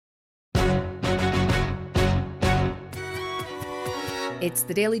It's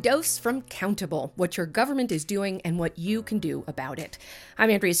the Daily Dose from Countable, what your government is doing and what you can do about it. I'm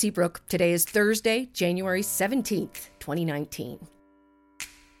Andrea Seabrook. Today is Thursday, January 17th, 2019.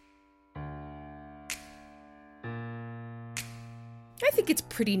 I think it's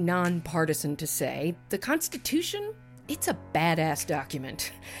pretty nonpartisan to say the Constitution, it's a badass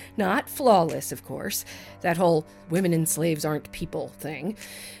document. Not flawless, of course, that whole women and slaves aren't people thing.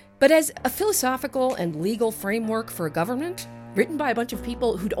 But as a philosophical and legal framework for a government, written by a bunch of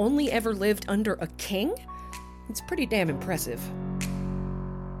people who'd only ever lived under a king, it's pretty damn impressive.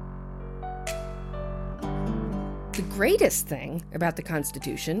 The greatest thing about the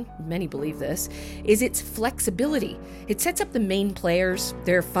Constitution, many believe this, is its flexibility. It sets up the main players,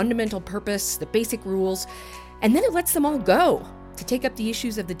 their fundamental purpose, the basic rules, and then it lets them all go to take up the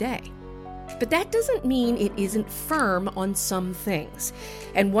issues of the day. But that doesn't mean it isn't firm on some things.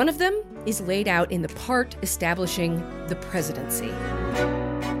 And one of them is laid out in the part establishing the presidency.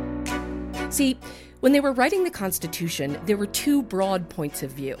 See, when they were writing the Constitution, there were two broad points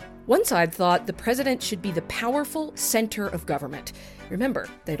of view. One side thought the president should be the powerful center of government. Remember,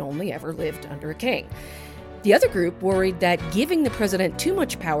 they'd only ever lived under a king. The other group worried that giving the president too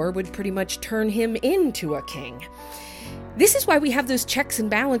much power would pretty much turn him into a king. This is why we have those checks and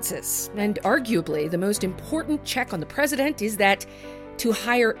balances, and arguably the most important check on the president is that to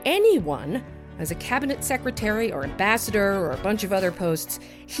hire anyone as a cabinet secretary or ambassador or a bunch of other posts,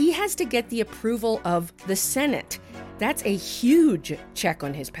 he has to get the approval of the Senate. That's a huge check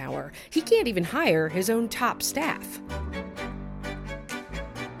on his power. He can't even hire his own top staff.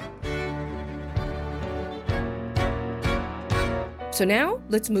 So now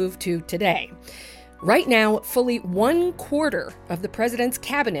let's move to today. Right now, fully 1/4 of the president's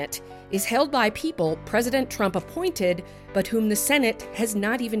cabinet is held by people President Trump appointed, but whom the Senate has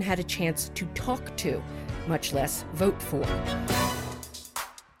not even had a chance to talk to, much less vote for.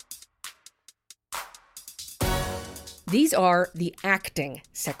 These are the acting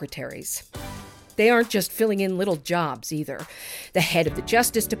secretaries. They aren't just filling in little jobs either. The head of the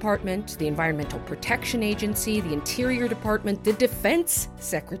Justice Department, the Environmental Protection Agency, the Interior Department, the Defense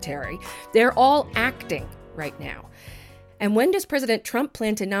Secretary, they're all acting right now. And when does President Trump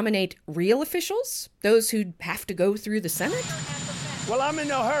plan to nominate real officials? Those who'd have to go through the Senate? Well, I'm in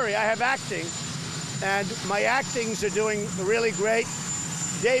no hurry. I have acting, and my actings are doing really great.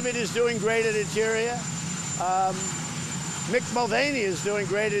 David is doing great at Interior. Mick Mulvaney is doing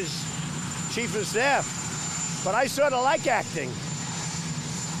great as Chief of Staff. But I sort of like acting.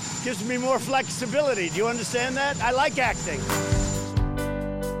 Gives me more flexibility. Do you understand that? I like acting.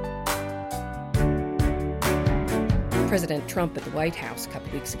 President Trump at the White House a couple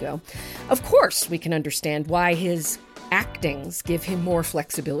weeks ago. Of course, we can understand why his actings give him more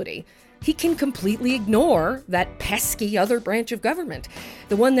flexibility. He can completely ignore that pesky other branch of government,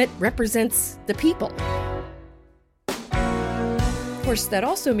 the one that represents the people. Of course, that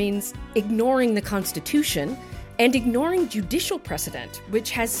also means ignoring the Constitution and ignoring judicial precedent,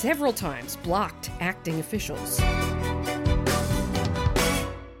 which has several times blocked acting officials.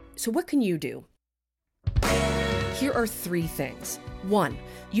 So what can you do? Here are 3 things. 1,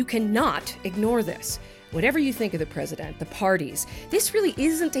 you cannot ignore this. Whatever you think of the president, the parties, this really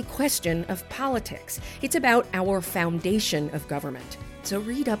isn't a question of politics. It's about our foundation of government. So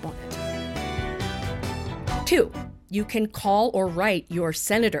read up on it. 2, you can call or write your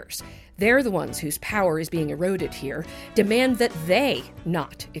senators. They're the ones whose power is being eroded here. Demand that they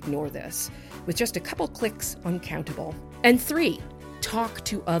not ignore this, with just a couple clicks on Countable. And 3, talk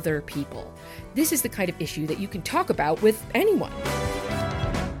to other people. This is the kind of issue that you can talk about with anyone.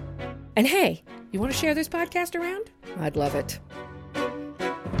 And hey, you want to share this podcast around? I'd love it.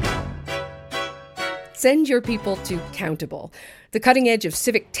 Send your people to Countable, the cutting edge of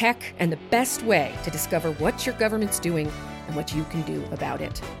civic tech and the best way to discover what your government's doing and what you can do about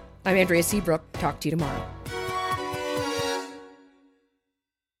it. I'm Andrea Seabrook. Talk to you tomorrow.